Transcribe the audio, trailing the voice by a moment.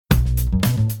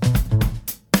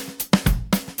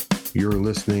You're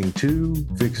listening to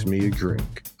Fix Me a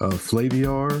Drink, a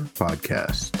Flaviar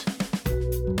podcast.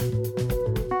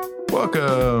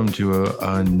 Welcome to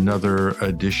another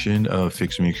edition of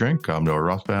Fix Me a Drink. I'm Noah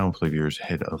Rothbaum, Flaviar's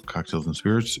head of cocktails and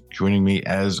spirits. Joining me,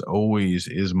 as always,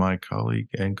 is my colleague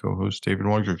and co-host, David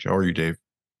Wondrich. How are you, Dave?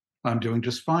 I'm doing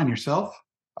just fine. Yourself?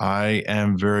 I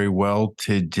am very well.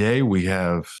 Today we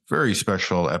have a very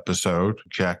special episode.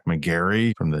 Jack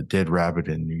McGarry from the Dead Rabbit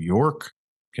in New York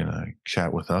gonna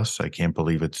chat with us. I can't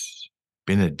believe it's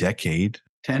been a decade.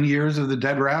 10 years of the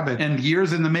Dead Rabbit and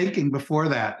years in the making before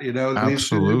that.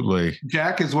 Absolutely.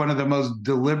 Jack is one of the most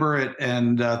deliberate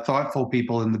and thoughtful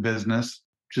people in the business.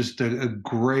 Just a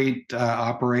great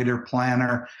operator,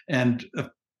 planner, and a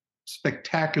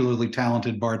spectacularly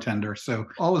talented bartender. So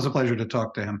always a pleasure to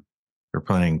talk to him. They're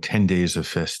planning 10 days of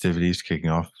festivities kicking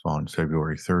off on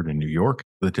February 3rd in New York.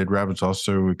 The Dead Rabbit's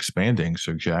also expanding,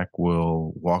 so Jack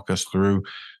will walk us through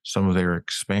some of their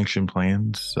expansion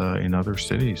plans in other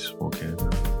cities. We'll get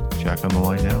Jack on the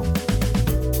line now.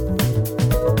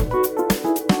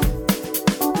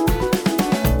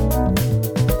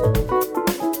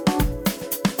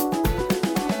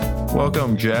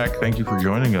 Welcome, Jack. Thank you for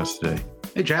joining us today.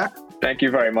 Hey, Jack. Thank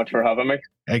you very much for having me.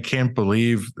 I can't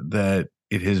believe that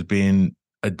it has been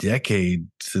a decade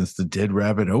since the Dead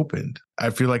Rabbit opened. I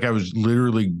feel like I was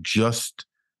literally just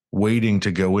waiting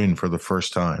to go in for the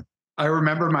first time. I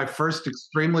remember my first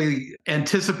extremely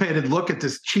anticipated look at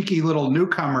this cheeky little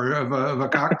newcomer of a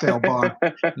cocktail bar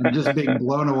and just being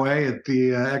blown away at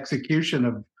the execution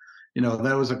of,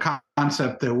 that was a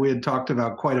concept that we had talked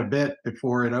about quite a bit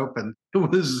before it opened. It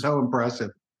was so impressive.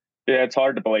 Yeah, it's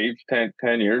hard to believe.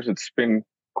 10 years. It's been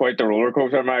quite the roller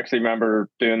coaster. I actually remember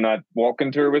doing that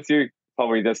walking tour with you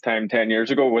probably this time 10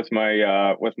 years ago with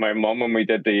my mum when we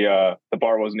did the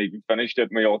bar wasn't even finished yet,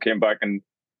 and we all came back and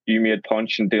you made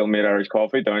punch and Dale made Irish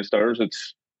coffee downstairs.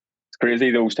 It's crazy,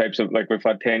 those types of, like, we've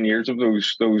had 10 years of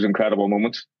those incredible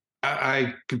moments.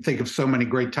 I could think of so many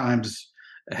great times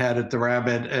had at the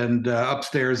Rabbit and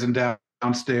upstairs and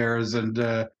downstairs,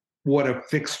 and what a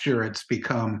fixture it's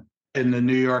become in the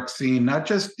New York scene, not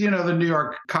just, the New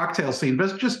York cocktail scene,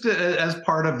 but just as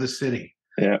part of the city.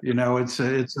 Yeah.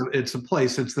 It's a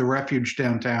place, it's the refuge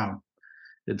downtown.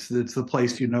 It's the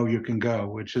place, you can go,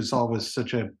 which is always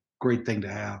such a great thing to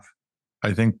have.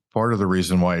 I think part of the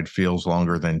reason why it feels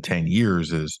longer than 10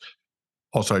 years is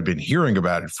also I've been hearing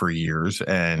about it for years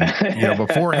and,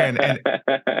 beforehand. And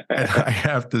I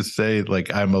have to say,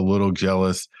 like, I'm a little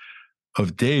jealous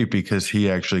of Dave because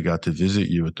he actually got to visit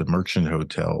you at the Merchant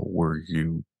Hotel where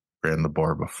you ran the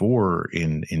bar before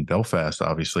in Belfast,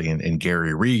 obviously, and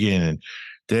Gary Regan and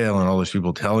Dale and all those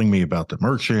people telling me about the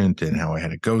Merchant and how I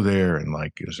had to go there and,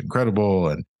 like, it was incredible.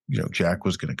 And, Jack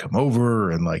was going to come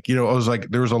over and, like, I was like,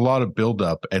 there was a lot of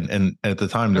buildup and at the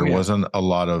time there wasn't a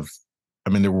lot of,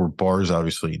 there were bars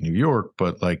obviously in New York,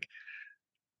 but, like,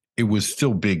 it was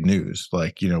still big news,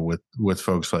 like, with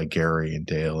folks like Gary and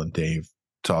Dale and Dave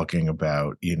talking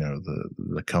about,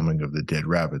 the coming of the Dead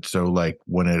Rabbit. So, like,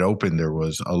 when it opened, there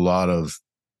was a lot of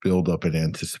buildup and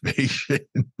anticipation.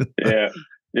 Yeah.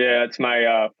 It's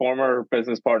my former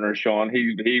business partner, Sean.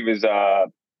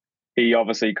 He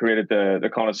obviously created the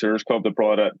Connoisseurs Club that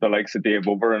brought the likes of Dave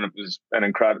over, and it was an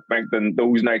incredible.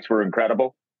 Those nights were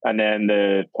incredible. And then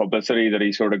the publicity that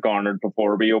he sort of garnered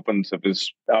before we opened, it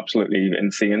was absolutely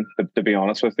insane, to be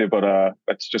honest with you. But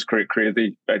it's just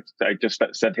crazy. I just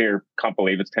sit here, can't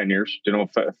believe it's 10 years.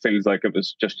 It feels like it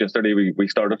was just yesterday we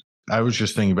started. I was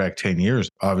just thinking back 10 years.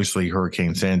 Obviously,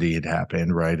 Hurricane Sandy had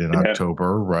happened, right, in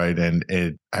October, right? And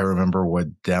I remember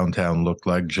what downtown looked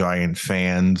like, giant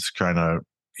fans trying to,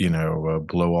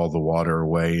 blow all the water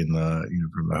away in the,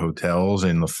 from the hotels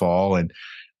in the fall. And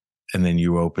then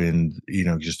you opened,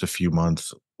 just a few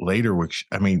months later, which,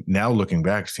 now looking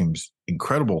back seems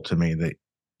incredible to me that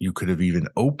you could have even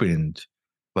opened,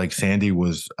 like, Sandy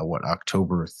was,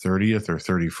 October 30th or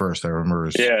 31st. I remember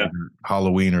it was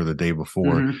Halloween or the day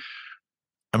before.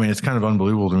 Mm-hmm. It's kind of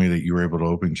unbelievable to me that you were able to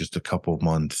open just a couple of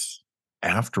months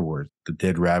afterwards. The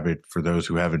Dead Rabbit, for those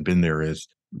who haven't been there, is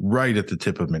right at the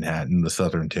tip of Manhattan, the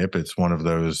southern tip. It's one of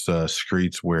those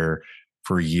streets where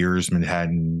for years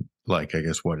Manhattan, like, I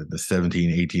guess in the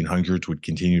 1800s would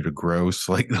continue to grow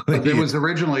slightly. It was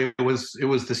originally, it was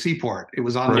the seaport. It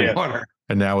was on the water.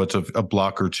 And now it's a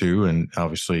block or two, and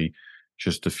obviously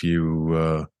just a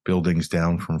few buildings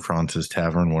down from France's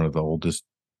Tavern, one of the oldest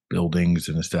buildings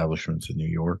and establishments in New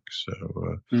York.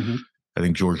 So I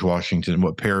think George Washington,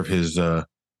 what pair of his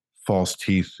false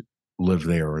teeth live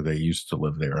there, or they used to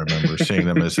live there. I remember seeing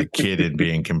them as a kid and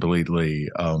being completely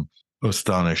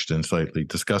astonished and slightly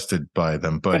disgusted by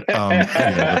them, but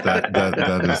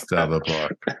that is down the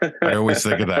block. I always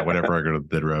think of that whenever I go to the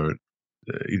Dead Rabbit.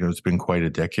 It's been quite a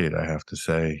decade, I have to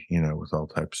say, with all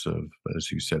types of,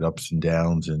 as you said, ups and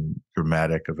downs and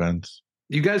dramatic events.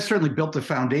 You guys certainly built the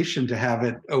foundation to have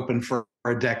it open for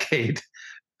a decade.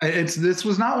 This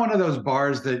was not one of those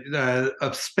bars that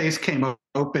a space came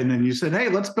open and you said, "Hey,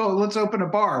 let's open a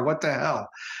bar." What the hell?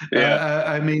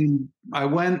 Yeah. I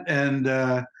went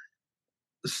and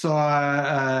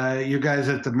saw you guys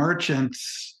at the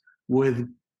Merchants with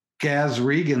Gaz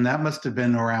Regan. That must have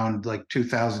been around like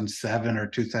 2007 or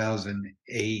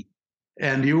 2008,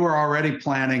 and you were already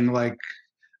planning like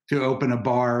to open a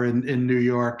bar in New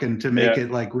York and to make it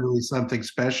like really something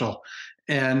special.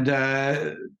 And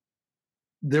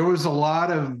there was a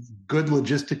lot of good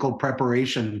logistical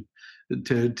preparation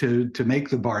to make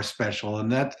the bar special,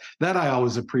 and that I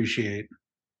always appreciate.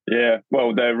 Yeah,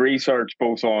 well, the research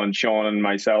both on Sean and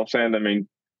myself's end. I mean,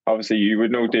 obviously you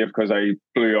would know, Dave, because I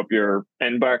blew up your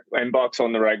inbox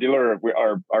on the regular.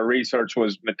 Our research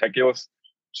was meticulous.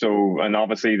 So, and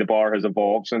obviously the bar has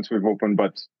evolved since we've opened,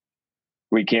 but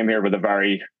we came here with a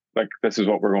very, this is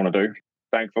what we're going to do.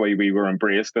 Thankfully, we were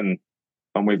embraced and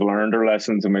we've learned our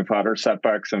lessons and we've had our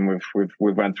setbacks and we've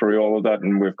went through all of that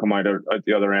and we've come out at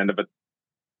the other end of it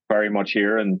very much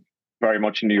here and very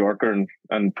much a New Yorker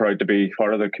and proud to be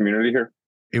part of the community here.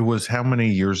 It was how many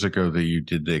years ago that you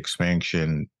did the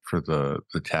expansion for the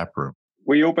tap room?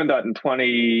 We opened that in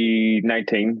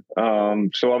 2019.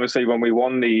 So obviously when we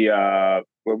won the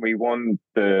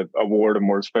award in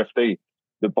World's 50,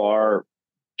 the bar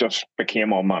just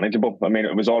became unmanageable. I mean,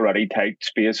 it was already tight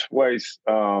space wise,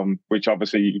 which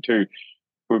obviously you two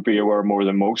would be aware more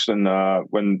than most. And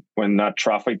when that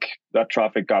traffic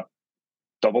got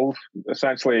doubled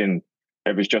essentially, and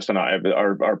it was just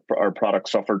our product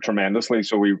suffered tremendously.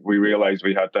 So we realized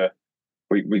we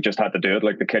just had to do it.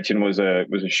 Like the kitchen was a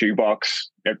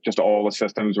shoebox. Just all the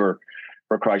systems were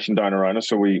crashing down around us.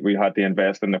 So we had to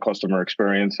invest in the customer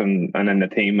experience and in the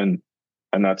team, and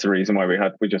that's the reason why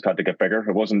we just had to get bigger.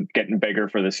 It wasn't getting bigger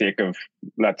for the sake of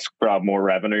let's grab more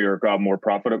revenue or grab more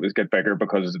profit. It was get bigger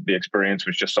because the experience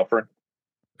was just suffering.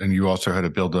 And you also had to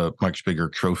build a much bigger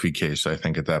trophy case. I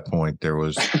think at that point there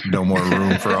was no more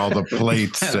room for all the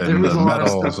plates and the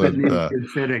metals.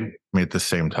 At the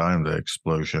same time, the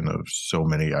explosion of so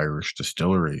many Irish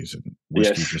distilleries and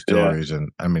whiskey distilleries. Yeah. And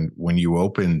I mean, when you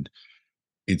opened,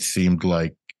 it seemed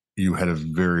like you had a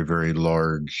very, very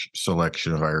large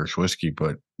selection of Irish whiskey,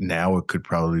 but now it could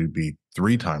probably be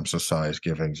 3 times the size,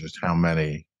 given just how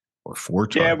many, or 4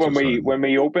 times. Yeah, when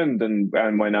we opened and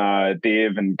when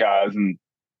Dave and Gaz and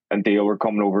Dale were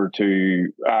coming over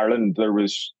to Ireland, there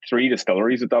was 3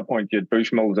 distilleries at that point. You had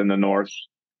Bushmills in the north,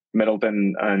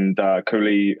 Middleton and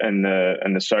Cooley in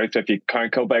the south. If you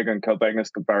count Kilbeggan,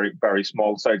 Kilbeggan's a very, very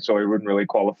small site, so I wouldn't really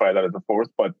qualify that as a 4th.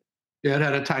 But yeah, it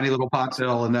had a tiny little pot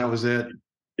still, and that was it.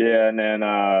 Yeah, and then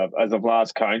as of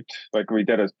last count, like we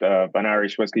did an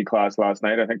Irish whiskey class last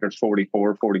night. I think there's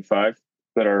 44, 45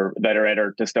 that are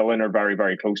either distilling or very,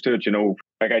 very close to it.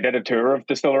 Like I did a tour of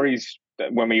distilleries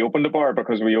when we opened the bar,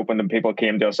 because we opened and people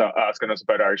came to us asking us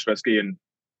about Irish whiskey and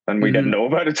we didn't know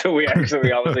about it, so we obviously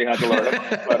had to learn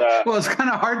it. But well, it's kind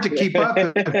of hard to keep up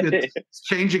if it's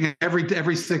changing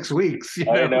every 6 weeks.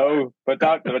 I know, but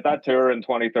that tour in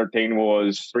 2013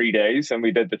 was 3 days, and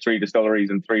we did the 3 distilleries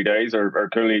in 3 days. Or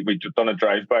clearly, we done a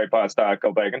drive-by past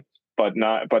Kilbeggan, but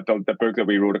the book that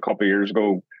we wrote a couple of years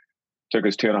ago took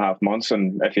us 2.5 months,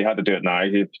 and if you had to do it now,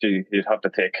 you'd have to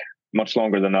take much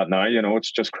longer than that now.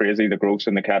 It's just crazy, the growth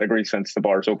in the category since the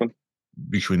bar's open.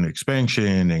 Between the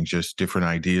expansion and just different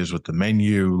ideas with the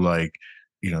menu, like,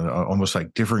 almost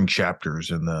like different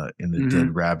chapters in the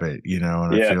Dead Rabbit, and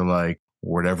I feel like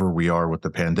whatever we are with the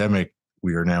pandemic,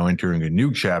 we are now entering a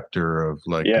new chapter of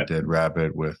the Dead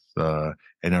Rabbit with, do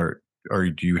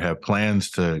you have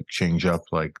plans to change up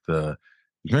like the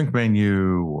drink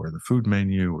menu or the food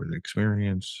menu or the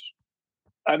experience?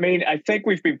 I mean, I think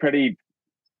we've been pretty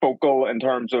vocal in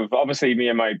terms of, obviously me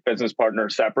and my business partner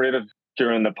separated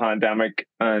during the pandemic,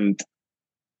 and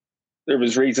there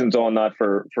was reasons on that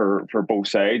for both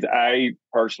sides. I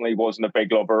personally wasn't a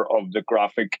big lover of the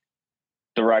graphic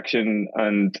direction,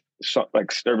 and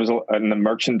there was in the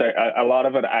merchandise, a lot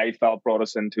of it I felt brought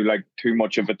us into like too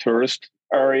much of a tourist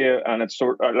area, and it's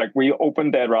sort of like we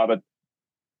opened Dead Rabbit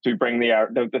to bring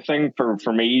the thing for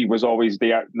me was always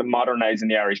the modernizing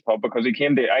the Irish pub, because I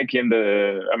came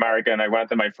to America and I went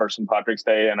to my first St. Patrick's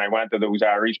Day and I went to those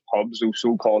Irish pubs, those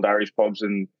so-called Irish pubs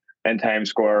in Times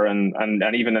Square and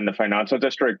even in the financial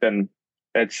district, and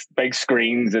it's big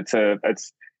screens, it's a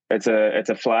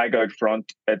flag out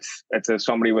front, it's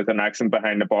somebody with an accent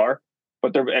behind the bar,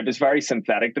 but it was very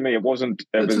synthetic to me. It wasn't.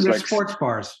 It was like sports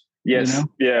bars. Yes,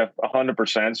 yeah,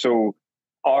 100%. So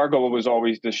our goal was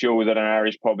always to show that an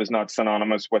Irish pub is not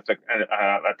synonymous with a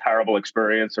terrible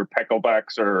experience or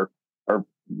picklebacks or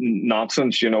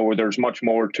nonsense. There's much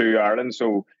more to Ireland.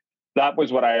 So that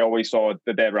was what I always saw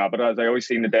the Dead Rabbit as. I always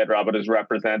seen the Dead Rabbit as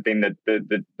representing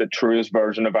the truest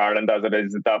version of Ireland as it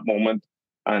is at that moment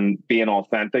and being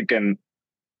authentic. And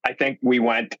I think we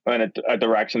went in a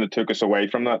direction that took us away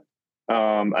from that.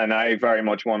 And I very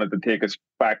much wanted to take us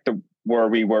back to where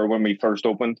we were when we first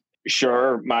opened.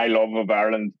 Sure, my love of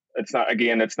Ireland, it's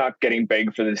not getting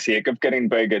big for the sake of getting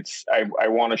big. I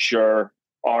want to share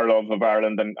our love of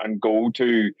Ireland and go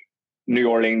to New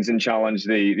Orleans and challenge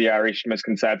the Irish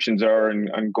misconceptions there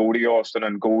and go to Austin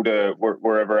and go to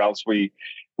wherever else we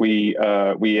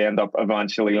end up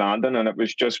eventually landing. And it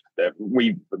was just,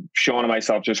 Sean and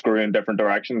myself just grew in different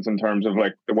directions in terms of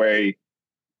like the way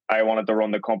I wanted to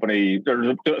run the company. There's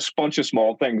a bunch of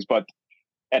small things, but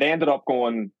it ended up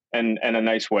going in a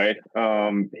nice way.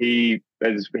 He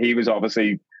was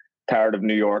obviously tired of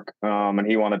New York, and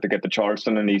he wanted to get to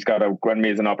Charleston, and he's got a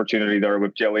amazing opportunity there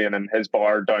with Gillian, and his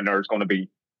bar down there is going to be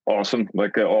awesome.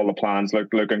 Like all the plans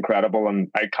look incredible, and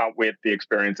I can't wait to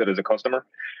experience it as a customer.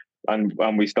 And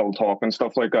we still talk and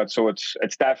stuff like that. So it's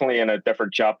definitely in a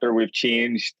different chapter. We've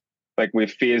changed. Like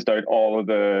we've phased out all of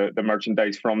the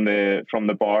merchandise from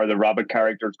the bar. The rabbit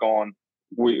character's gone.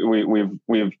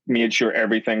 We've made sure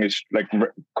everything is like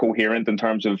coherent in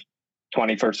terms of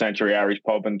 21st century Irish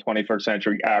pub and 21st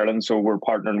century Ireland. So we're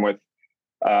partnering with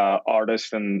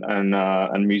artists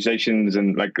and musicians,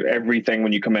 and like everything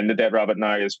when you come into Dead Rabbit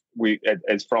now is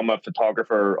from a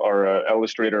photographer or an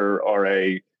illustrator or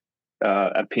a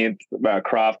paint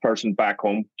craft person back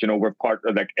home. We're part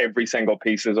of, like, every single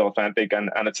piece is authentic, and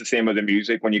it's the same with the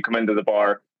music. When you come into the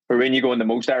bar, or when you go into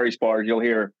most Irish bars, you'll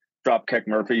hear Dropkick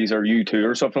Murphys or U2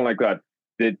 or something like that.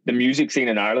 The music scene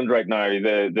in Ireland right now,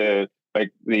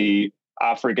 the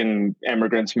African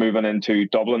immigrants moving into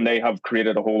Dublin, they have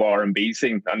created a whole R&B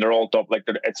scene, and they're all like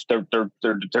they're doing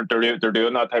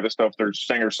that type of stuff. There's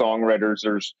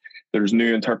singer-songwriters, there's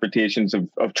new interpretations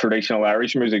of traditional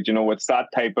Irish music. It's that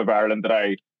type of Ireland that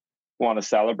I want to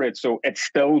celebrate. So it's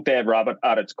still Dead Rabbit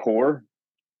at its core,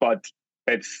 but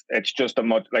it's just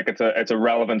it's a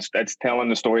relevance. It's telling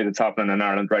the story that's happening in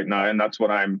Ireland right now, and that's what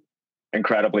I'm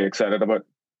incredibly excited about.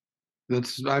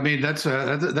 That's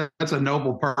a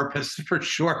noble purpose for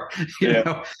sure.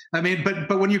 Yeah.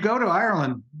 But when you go to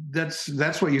Ireland, that's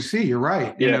what you see. You're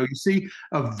right. You see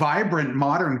a vibrant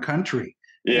modern country.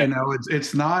 Yeah.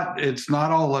 It's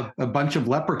not all a bunch of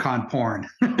leprechaun porn.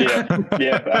 Yeah.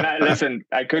 And listen,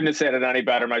 I couldn't have said it any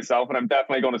better myself, and I'm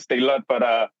definitely going to steal it.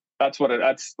 But that's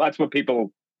what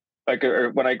people like.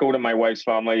 When I go to my wife's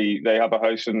family, they have a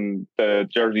house in the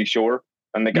Jersey Shore.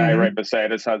 And the guy right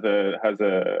beside us has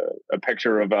a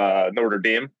picture of Notre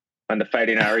Dame and the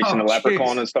Fighting Irish and the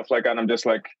leprechaun and stuff like that. And I'm just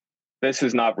like, this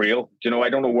is not real. I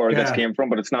don't know where this came from,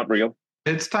 but it's not real.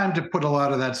 It's time to put a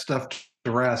lot of that stuff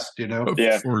to rest,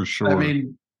 Yeah, for sure.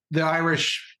 The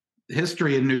Irish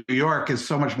history in New York is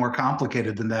so much more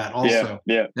complicated than that also.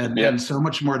 And so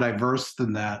much more diverse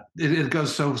than that. It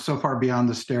goes so far beyond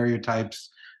the stereotypes.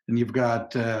 And you've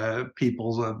got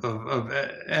peoples of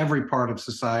every part of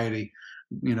society,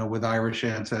 with Irish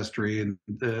ancestry and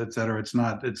et cetera. It's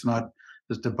not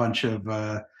just a bunch of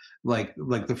like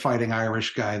the Fighting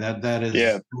Irish guy.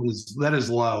 That is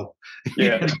low.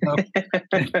 Yeah.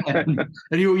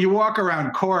 and you walk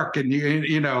around Cork and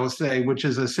you say, which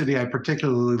is a city I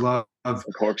particularly love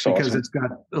Cork's because awesome. It's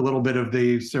got a little bit of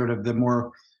the sort of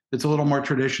it's a little more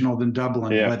traditional than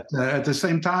Dublin. Yeah. But at the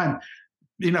same time,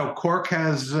 Cork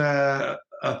has a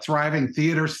thriving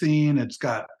theater scene. It's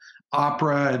got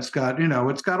opera. It's got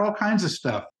all kinds of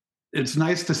stuff. It's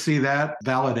nice to see that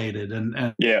validated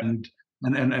and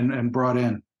brought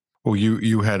in. Well,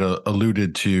 you had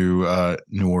alluded to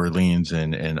New Orleans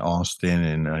and Austin,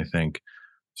 and I think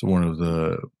it's one of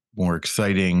the more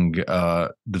exciting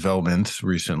developments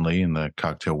recently in the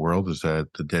cocktail world is that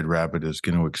the Dead Rabbit is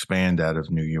going to expand out of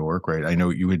New York, right? I know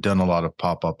you had done a lot of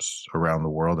pop-ups around the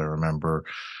world. I remember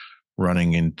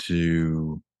running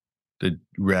into the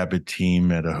Rabbit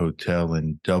team at a hotel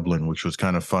in Dublin, which was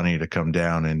kind of funny to come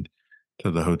down and to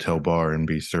the hotel bar and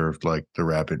be served like the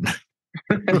Rabbit.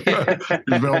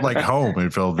 It felt like home.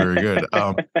 It felt very good.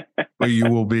 But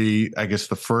you will be, I guess,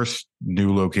 the first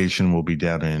new location will be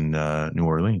down in New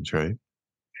Orleans, right?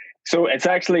 So it's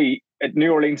actually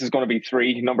New Orleans is going to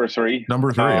be number three.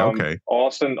 Number three, okay.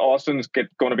 Austin's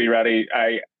going to be ready.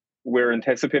 We're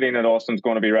anticipating that Austin's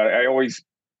going to be ready.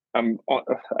 I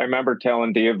remember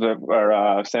telling Dave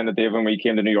saying to Dave when we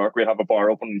came to New York, we'd have a bar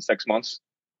open in 6 months.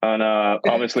 And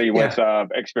obviously with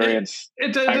experience,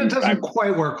 it doesn't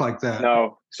quite work like that.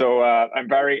 No. So I'm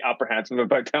very apprehensive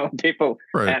about telling people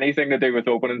anything to do with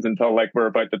openings until like we're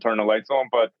about to turn the lights on.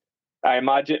 But I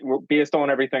imagine, based on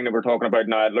everything that we're talking about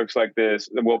now, it looks like there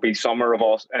will be summer of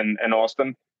in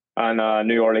Austin, and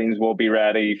New Orleans will be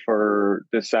ready for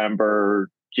December,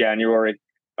 January,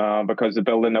 because the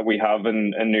building that we have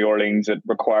in New Orleans, it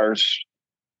requires.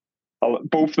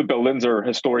 Both the buildings are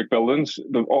historic buildings.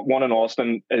 The one in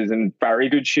Austin is in very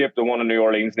good shape. The one in New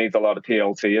Orleans needs a lot of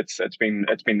TLC. It's been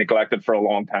neglected for a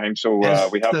long time. So we have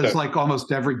to, like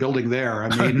almost every building there.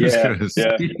 I mean, yeah. It's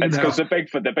because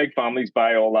the big families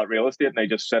buy all that real estate and they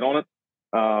just sit on it,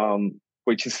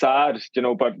 which is sad,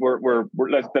 But we're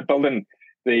the building.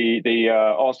 The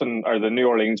Austin or the New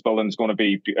Orleans building is going to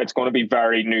be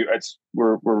very new.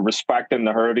 We're respecting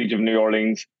the heritage of New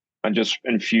Orleans and just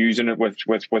infusing it with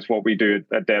what we do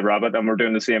at Dead Rabbit, and we're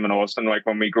doing the same in Austin. Like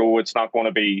when we grow, it's not going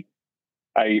to be.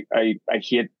 I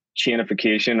hate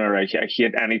chainification, or I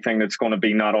hate anything that's going to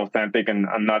be not authentic and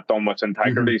not done with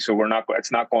integrity. So we're not.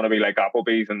 It's not going to be like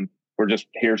Applebee's, and we're just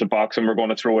here's a box and we're going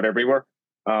to throw it everywhere.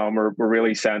 We're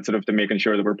really sensitive to making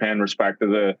sure that we're paying respect to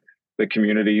the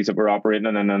communities that we're operating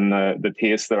in and the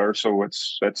taste there. So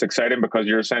it's exciting because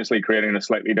you're essentially creating a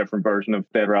slightly different version of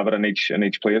Dead Rabbit in each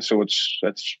place. So it's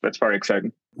very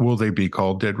exciting. Will they be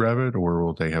called Dead Rabbit, or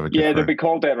will they have a different... Yeah, they'll be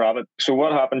called Dead Rabbit. So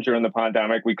what happened during the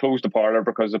pandemic, we closed the parlor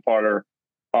because the parlor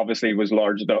obviously was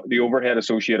large. The overhead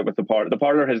associated with the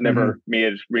parlor has never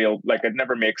made real, like it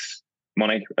never makes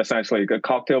money, essentially.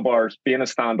 Cocktail bars, being a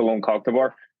standalone cocktail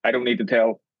bar, I don't need to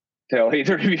tell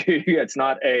either of you, it's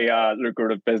not a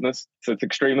lucrative business. So it's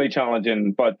extremely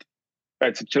challenging, but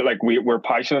it's like we're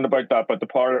passionate about that. But the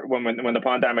parlor, when the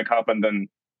pandemic happened, and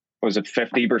was it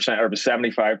 50% or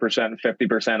 75% and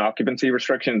 50% occupancy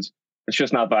restrictions, it's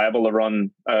just not viable to run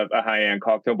a high-end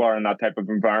cocktail bar in that type of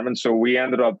environment. So we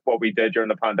ended up, what we did during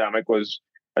the pandemic was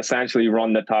essentially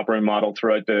run the tap room model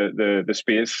throughout the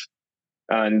space.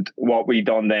 And what we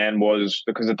done then was,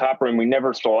 because the tap room, we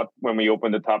never thought when we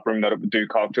opened the tap room that it would do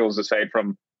cocktails aside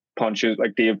from punches,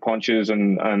 like Dave Punches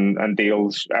and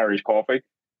Dale's Irish Coffee.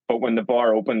 But when the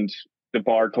bar opened, the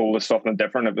bar told us something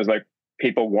different. It was like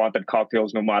people wanted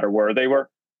cocktails no matter where they were.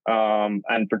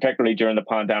 And particularly during the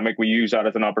pandemic, we used that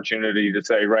as an opportunity to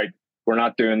say, right, we're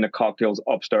not doing the cocktails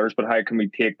upstairs, but how can we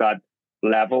take that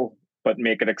level but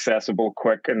make it accessible,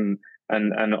 quick, and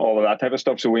all of that type of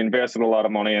stuff. So we invested a lot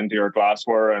of money into our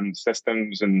glassware and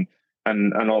systems and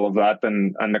all of that.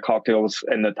 And the cocktails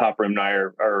in the tap room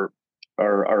now are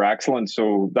excellent.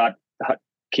 So that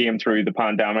came through the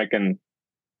pandemic, and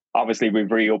obviously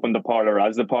we've reopened the parlor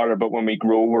as the parlor. But when we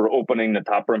grow, we're opening the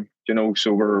tap room.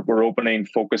 So we're opening,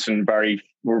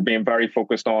 we're being very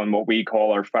focused on what we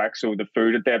call our facts. So the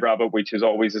food at Dead Rabbit, which is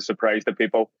always a surprise to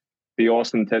people, the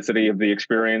authenticity of the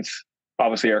experience.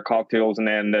 Obviously our cocktails, and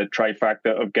then the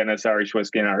trifecta of Guinness, Irish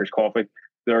whiskey, and Irish coffee.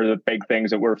 They're the big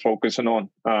things that we're focusing on,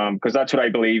 because that's what I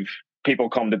believe people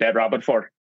come to Dead Rabbit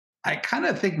for. I kind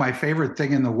of think my favorite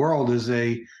thing in the world is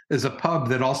a pub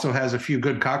that also has a few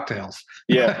good cocktails.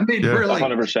 Yeah, I mean, really,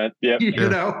 100%. Yeah,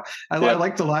 I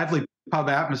like the lively pub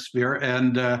atmosphere,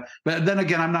 and but then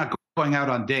again, I'm not going out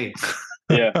on dates.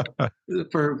 Yeah,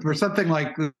 for something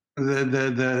like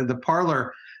the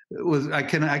parlor. I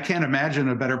can't imagine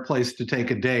a better place to take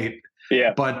a date.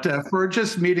 Yeah. But for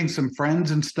just meeting some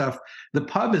friends and stuff, the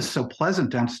pub is so pleasant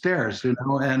downstairs,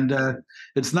 and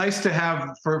it's nice to have,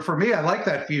 for me, I like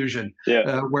that fusion.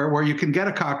 Yeah. Where you can get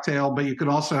a cocktail, but you can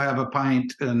also have a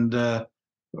pint, and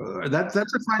that's a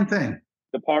fine thing.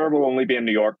 The parlor will only be in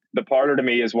New York. The parlor to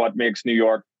me is what makes New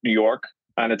York, New York.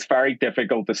 And it's very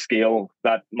difficult to scale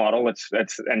that model.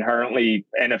 It's inherently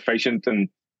inefficient and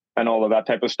all of that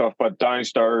type of stuff. But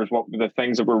downstairs, what the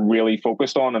things that we're really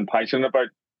focused on and passionate about,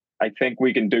 I think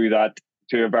we can do that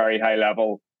to a very high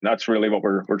level. That's really what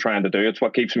we're trying to do. It's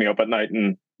what keeps me up at night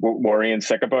and worrying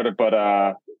sick about it. But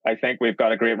I think we've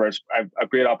got a great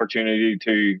opportunity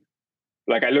to,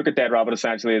 like, I look at Dead Rabbit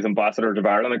essentially as ambassadors of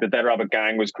Ireland. Like the Dead Rabbit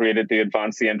gang was created to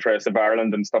advance the interests of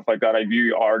Ireland and stuff like that. I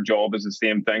view our job as the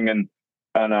same thing, and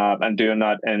doing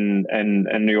that in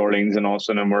New Orleans and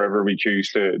Austin and wherever we choose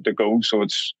to go. So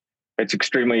it's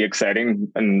extremely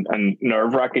exciting and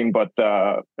nerve wracking, but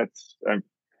we're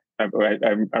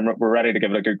ready to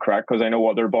give it a good crack, because I know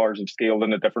other bars have scaled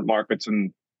into different markets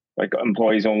and like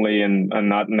employees only and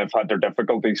they've had their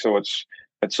difficulties. So it's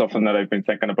something that I've been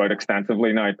thinking about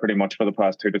extensively now, pretty much for the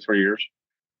past 2 to 3 years.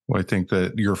 Well, I think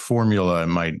that your formula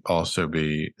might also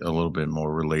be a little bit more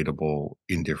relatable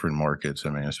in different markets. I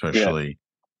mean, especially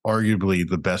arguably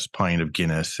the best pint of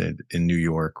Guinness in New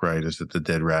York, right? Is it the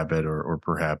Dead Rabbit or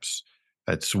perhaps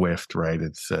at Swift, right?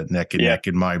 It's neck and neck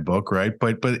in my book, right?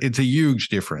 But it's a huge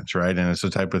difference, right? And it's the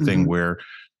type of thing where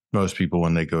most people,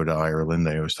 when they go to Ireland,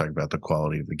 they always talk about the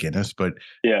quality of the Guinness. But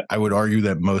I would argue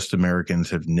that most Americans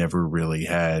have never really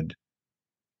had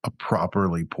a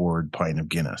properly poured pint of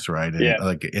Guinness, right? And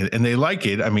and they like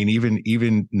it. I mean,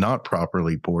 even not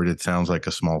properly poured, it sounds like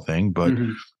a small thing, but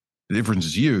the difference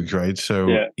is huge, right? So,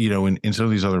 in some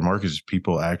of these other markets,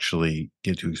 people actually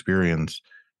get to experience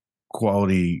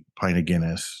quality pint of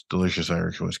Guinness, delicious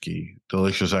Irish whiskey,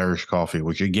 delicious Irish coffee,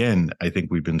 which again, I think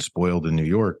we've been spoiled in New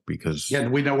York because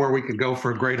we know where we could go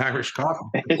for a great Irish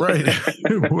coffee. Right.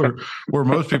 where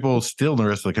most people still in the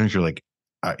rest of the country are like,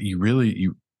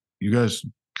 you guys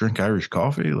drink Irish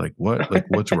coffee? Like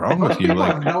what's wrong with you? People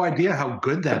Like, have no idea how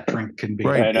good that drink can be.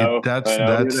 Right. I know, that's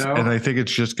and I think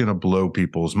it's just going to blow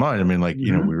people's mind. I mean, like,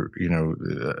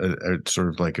 it's sort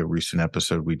of like a recent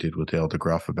episode we did with Dale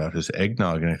DeGruff about his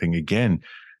eggnog. And I think, again,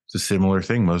 it's a similar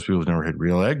thing. Most people have never had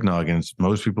real eggnog. And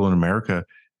most people in America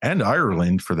and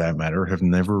Ireland, for that matter, have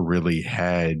never really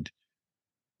had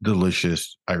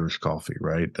delicious Irish coffee,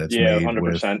 right? That's made 100%.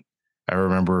 with. I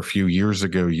remember a few years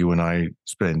ago, you and I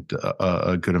spent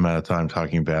a good amount of time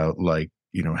talking about, like,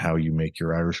 how you make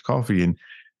your Irish coffee. And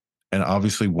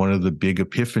obviously one of the big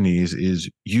epiphanies is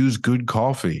use good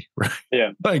coffee, right?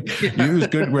 Yeah. Like use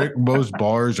good, most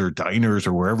bars or diners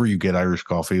or wherever you get Irish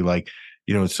coffee, like,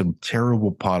 it's some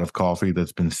terrible pot of coffee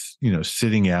that's been,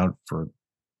 sitting out for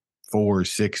 4,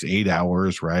 6, 8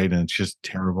 hours, right? And it's just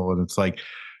terrible. And it's like,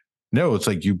 no, it's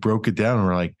like you broke it down and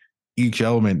we're like, each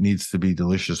element needs to be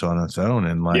delicious on its own.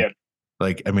 And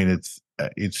I mean, it's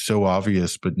so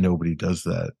obvious, but nobody does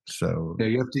that. So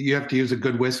you have to use a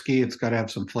good whiskey. It's got to have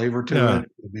some flavor to it. I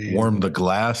mean, warm the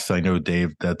glass. I know,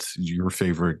 Dave, that's your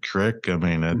favorite trick. I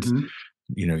mean, it's,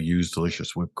 use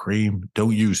delicious whipped cream.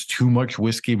 Don't use too much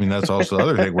whiskey. I mean, that's also the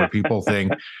other thing where people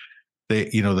think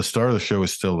the star of the show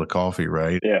is still the coffee,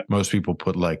 right? Yeah. Most people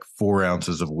put like 4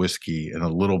 ounces of whiskey and a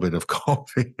little bit of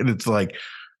coffee. And it's like,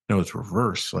 no, it's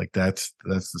reverse. Like that's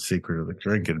the secret of the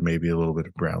drink, and maybe a little bit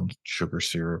of brown sugar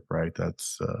syrup, right?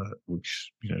 That's which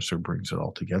sort of brings it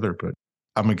all together. But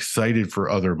I'm excited for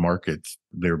other markets,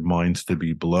 their minds to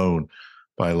be blown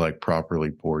by like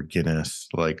properly poured Guinness,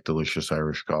 like delicious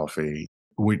Irish coffee.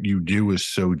 What you do is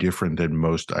so different than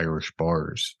most Irish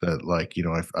bars that, like,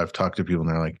 I've talked to people and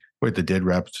they're like, wait, the Dead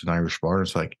Rabbit's an Irish bar?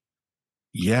 It's like,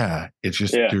 yeah, it's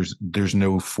just there's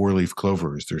no 4-leaf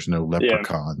clovers, there's no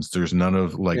leprechauns, there's none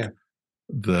of like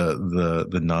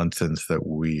the nonsense that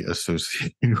we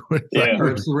associate with.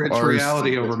 It's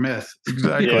reality over myth.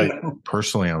 Exactly.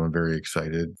 Personally, I'm very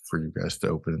excited for you guys to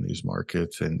open in these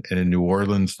markets, and in New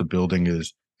Orleans, the building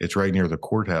it's right near the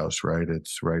courthouse, right?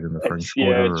 It's right in the French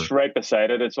Quarter. Yeah, it's right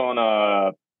beside it. It's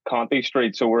on Conti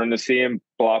Street, so we're in the same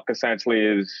block essentially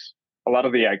as a lot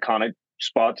of the iconic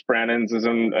spots. Brennan's is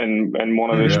in one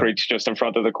of the streets just in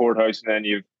front of the courthouse, and then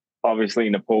you've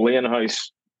obviously Napoleon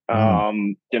House.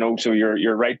 So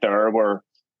you're right there where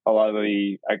a lot of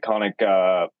the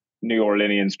iconic New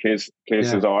Orleans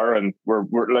places are, and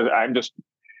I'm just,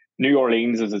 New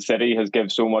Orleans as a city has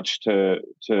given so much to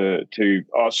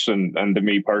us and to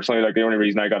me personally. Like, the only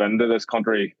reason I got into this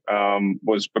country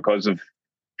was because of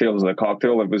Tales of the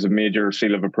Cocktail. It was a major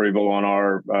seal of approval on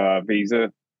our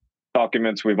visa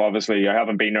documents. I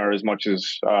haven't been there as much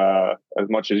as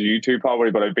you two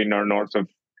probably, but I've been there north of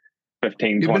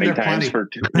 15, 20 times for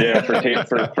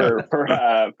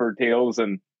Tales,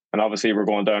 and obviously we're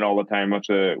going down all the time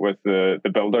with the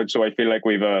build out. So I feel like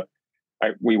we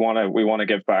want to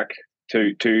give back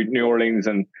to New Orleans,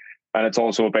 and it's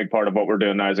also a big part of what we're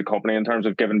doing now as a company in terms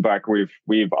of giving back.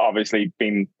 We've obviously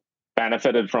been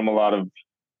benefited from a lot of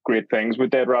great things with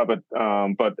Dead Rabbit,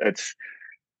 but it's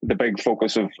the big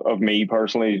focus of me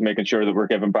personally is making sure that we're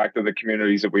giving back to the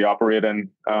communities that we operate in.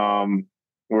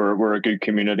 We're a good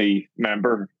community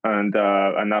member, and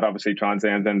that obviously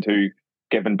transcends into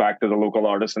giving back to the local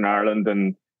artists in Ireland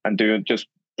and doing just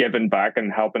giving back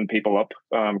and helping people up,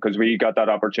 because we got that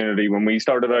opportunity when we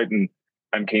started out, and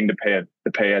I'm keen to pay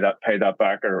that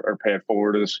back or pay it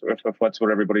forward, if that's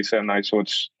what everybody's saying now. So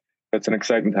it's an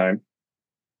exciting time.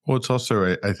 Well, it's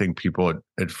also, I think people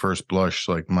at first blush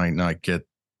like might not get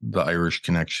the Irish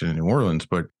connection in New Orleans,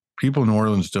 but people in New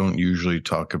Orleans don't usually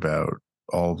talk about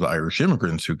all of the Irish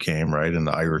immigrants who came, right? And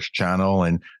the Irish Channel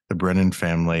and the Brennan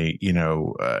family,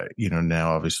 now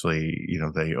obviously,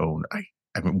 they own,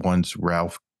 I mean, once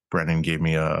Ralph Brennan gave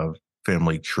me a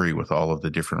family tree with all of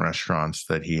the different restaurants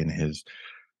that he and his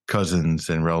cousins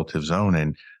and relatives own.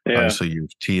 And obviously you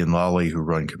have T and Lolly who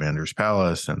run Commander's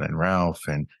Palace, and then Ralph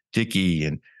and Dickie,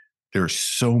 and there are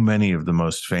so many of the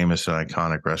most famous and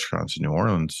iconic restaurants in New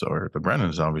Orleans, or the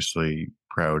Brennans obviously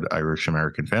proud Irish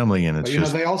American family, and it's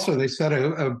but, they set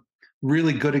a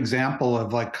really good example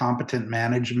of like competent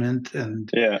management and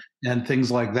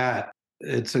things like that.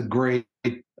 It's a great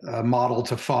model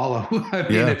to follow. I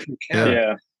mean, if you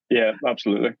can. Yeah,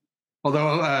 absolutely.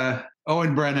 Although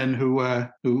Owen Brennan,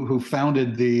 who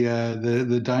founded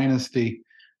the dynasty,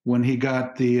 when he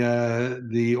got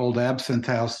the old Absinthe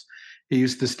House, he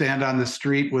used to stand on the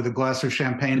street with a glass of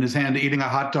champagne in his hand, eating a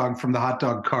hot dog from the hot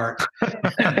dog cart.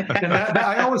 and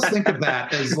I always think of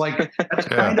that as like that's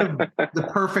kind of the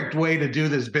perfect way to do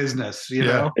this business.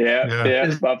 Yeah,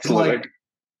 absolutely. Like,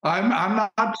 I'm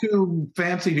not too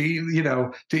fancy to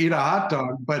eat a hot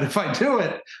dog, but if I do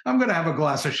it, I'm going to have a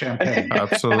glass of champagne.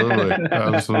 Absolutely.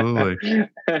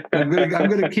 I'm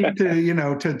going to keep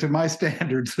to my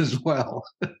standards as well.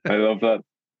 I love that.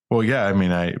 Well, yeah. I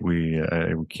mean, we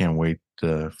can't wait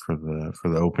for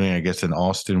the opening. I guess in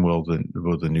Austin, will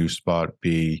the new spot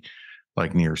be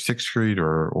like near 6th Street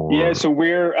or? Yeah, so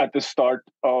we're at the start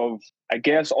of, I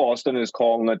guess Austin is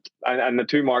calling it, and the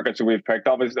two markets that we've picked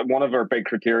up is that one of our big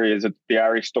criteria is that the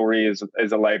Irish story is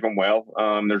alive and well.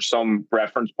 There's some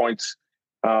reference points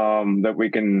that we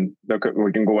can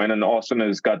go in, and Austin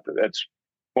it's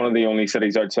one of the only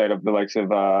cities outside of the likes of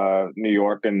New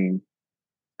York and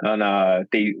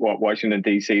Washington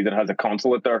DC that has a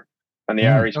consulate there, and the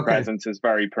Irish presence is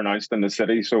very pronounced in the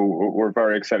city. So we're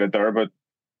very excited there. But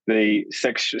the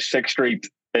 6th Street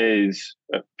is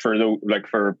for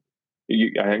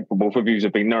you, I think both of you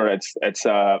have been there. It's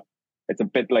a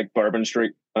bit like Bourbon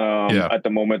Street at the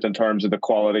moment in terms of the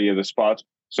quality of the spot.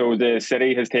 So the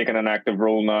city has taken an active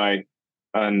role now,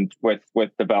 and with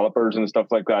developers and stuff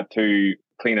like that to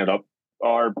clean it up.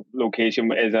 Our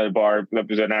location is at a bar that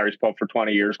was an Irish pub for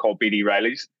 20 years called B.D.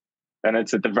 Riley's, and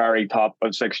it's at the very top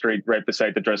of 6th Street, right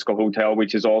beside the Driscoll Hotel,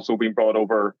 which has also been brought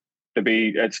over to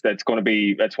be. It's one of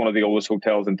the oldest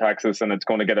hotels in Texas, and it's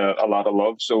going to get a lot of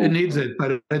love. So it needs it,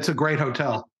 but it's a great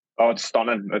hotel. Oh, it's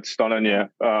stunning! It's stunning, yeah.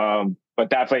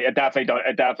 But it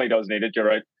definitely does need it. You're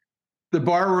right. The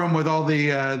bar room with all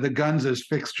the guns as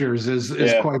fixtures is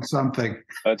quite something.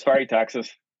 It's very Texas.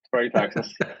 Very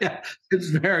Texas. Yeah, it's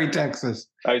very Texas.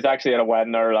 I was actually at a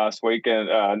wedding there last week,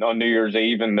 and on New Year's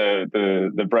Eve, and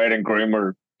the bride and groom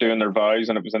were doing their vows,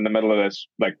 and it was in the middle of this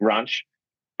like ranch,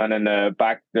 and in the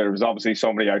back there was obviously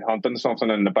somebody out hunting something.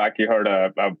 In the back, you heard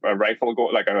a rifle go,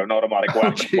 like an automatic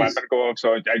weapon go off.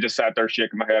 So I just sat there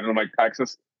shaking my head, and I'm like,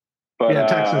 Texas. But yeah,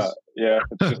 Texas. Yeah,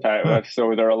 it's just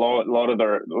so they're a lot of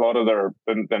their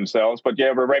themselves. But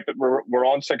yeah, we're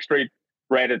on 6th Street.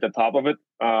 Right at the top of it,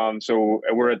 so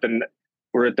we're at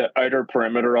the outer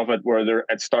perimeter of it where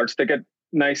it starts to get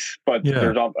nice, but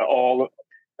there's all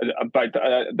about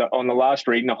on the last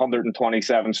reading,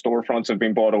 127 storefronts have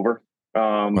been bought over.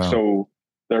 Wow. So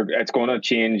it's going to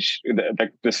change.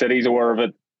 The city's aware of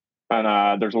it,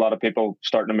 and there's a lot of people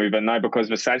starting to move in now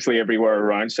because essentially everywhere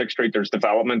around 6th Street there's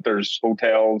development, there's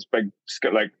hotels, big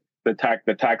like the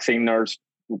tech scene there's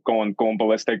going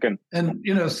ballistic, and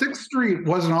 6th Street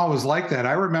wasn't always like that.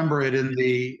 I remember it in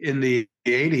the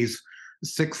 80s.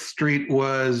 6th Street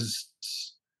was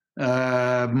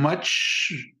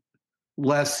much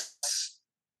less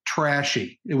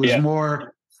trashy. It was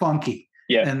more funky.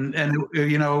 Yeah. And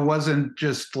it wasn't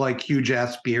just like huge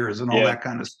ass beers and all that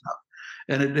kind of stuff.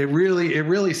 And it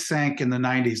really sank in the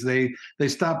 90s. They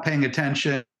stopped paying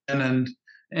attention,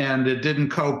 and it didn't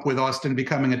cope with Austin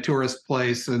becoming a tourist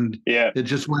place, and it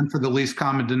just went for the least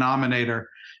common denominator,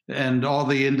 and all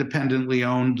the independently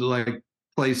owned like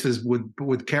places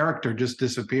with character just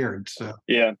disappeared. So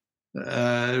it'd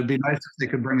be nice if they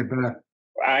could bring it back.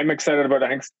 I'm excited about it. I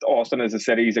think Austin as a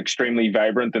city is extremely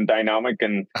vibrant and dynamic,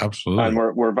 and absolutely, and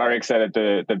we're very excited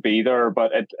to be there.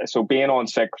 But so being on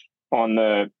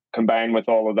 6th combined with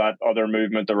all of that other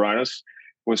movement around us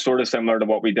was sort of similar to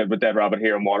what we did with Dead Rabbit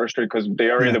here in Water Street, because the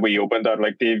area that we opened at,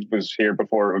 like Dave was here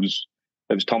before, it was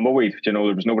tumbleweed. There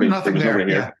was nobody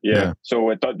here. Yeah.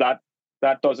 So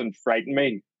that doesn't frighten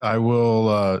me. I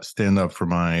will stand up for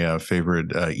my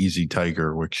favorite Easy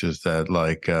Tiger, which is that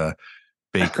like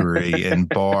bakery and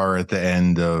bar at the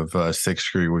end of 6th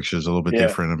Street, which is a little bit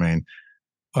different. I mean,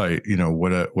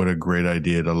 what a great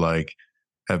idea to like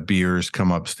have beers,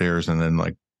 come upstairs, and then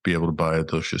like be able to buy a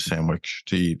delicious sandwich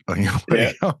to eat on your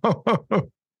way. But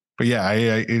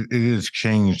it has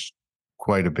changed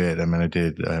quite a bit. I mean, I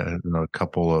did a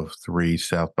couple of 3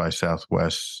 South by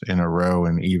Southwest in a row,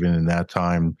 and even in that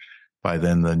time, by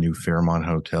then the new Fairmont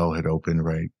Hotel had opened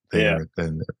right there.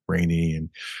 Then Rainy, and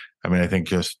I mean, I think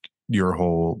just your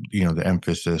whole, the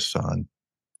emphasis on,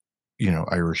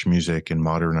 Irish music and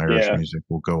modern Irish music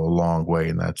will go a long way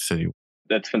in that city.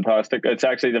 That's fantastic. It's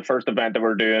actually the first event that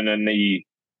we're doing in the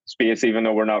space, even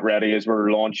though we're not ready, is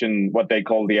we're launching what they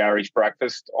call the Irish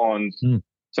Breakfast on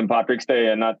St. Patrick's Day,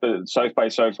 and that the South by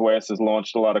Southwest has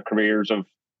launched a lot of careers of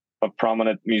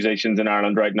prominent musicians in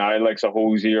Ireland right now, like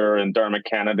Hosier and Dermot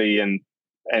Kennedy and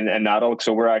that.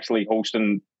 So we're actually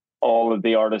hosting all of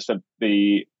the artists that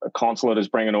the consulate is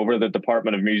bringing over, the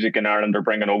Department of Music in Ireland are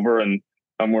bringing over, and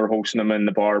we're hosting them in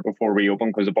the bar before we open,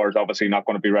 because the bar's obviously not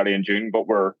going to be ready in June, but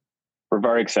we're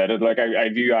very excited. Like I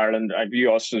view Ireland, I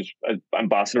view us as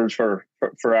ambassadors for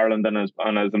Ireland, and as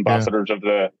ambassadors of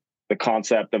the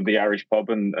concept of the Irish pub,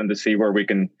 and to see where we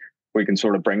can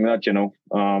sort of bring that,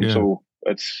 So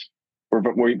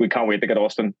we can't wait to get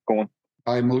Austin going.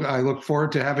 I look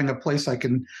forward to having a place I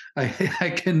can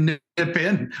nip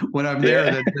in when I'm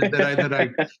there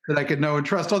that I can know and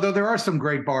trust. Although there are some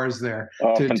great bars there,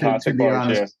 to be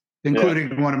honest,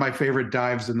 including one of my favorite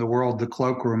dives in the world, the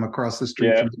Cloakroom across the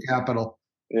street from the Capitol.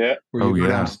 Yeah, where you go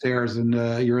downstairs and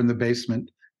you're in the basement.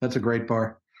 That's a great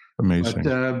bar. Amazing.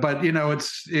 But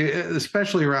it's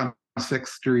especially around 6th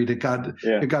Street, it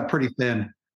got pretty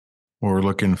thin. We're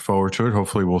looking forward to it.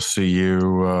 Hopefully, we'll see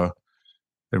you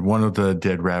at one of the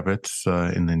Dead Rabbits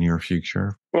in the near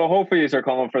future. Well, hopefully they're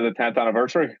coming for the 10th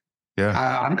anniversary.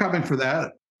 Yeah. I'm coming for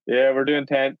that. Yeah, we're doing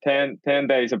 10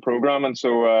 days of programming.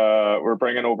 So we're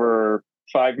bringing over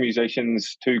 5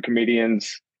 musicians, 2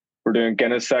 comedians. We're doing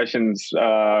Guinness sessions.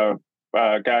 A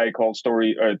guy called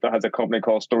that has a company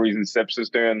called Stories and Sips is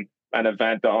doing an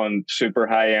event on super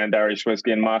high-end Irish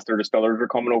whiskey, and master distillers are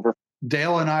coming over.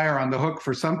 Dale and I are on the hook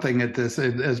for something at this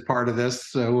as part of this.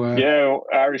 So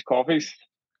Irish coffees.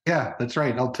 Yeah, that's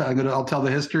right. I'll tell the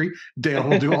history. Dale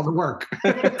will do all the work.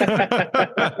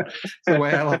 That's the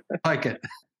way I like it.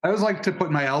 I always like to put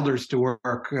my elders to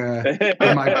work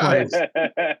in my place.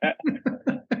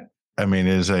 I mean,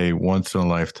 it is a once in a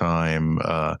lifetime,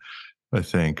 I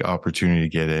think, opportunity to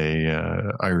get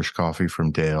a Irish coffee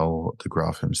from Dale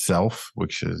DeGroff himself,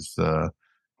 which is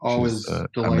always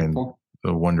delightful.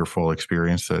 A wonderful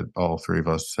experience that all 3 of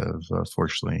us have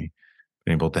fortunately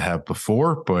been able to have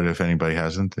before. But if anybody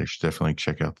hasn't, they should definitely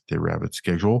check out the Dead Rabbit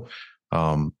schedule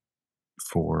for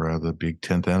the big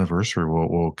 10th anniversary.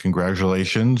 Well,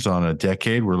 congratulations on a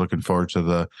decade. We're looking forward to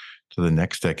the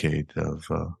next decade of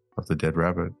the Dead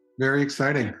Rabbit. Very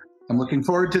exciting. I'm looking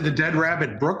forward to the Dead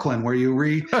Rabbit Brooklyn, where you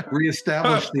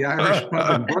reestablish the Irish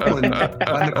pub in Brooklyn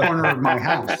on the corner of my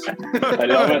house. I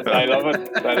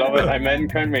love it. I'm in.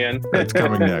 Count me in. That's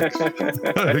coming next.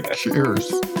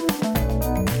 Cheers.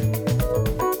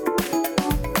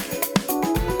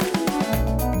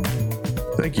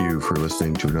 Thank you for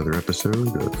listening to another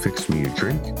episode of Fix Me a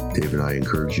Drink. Dave and I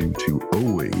encourage you to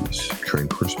always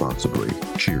drink responsibly.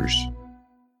 Cheers.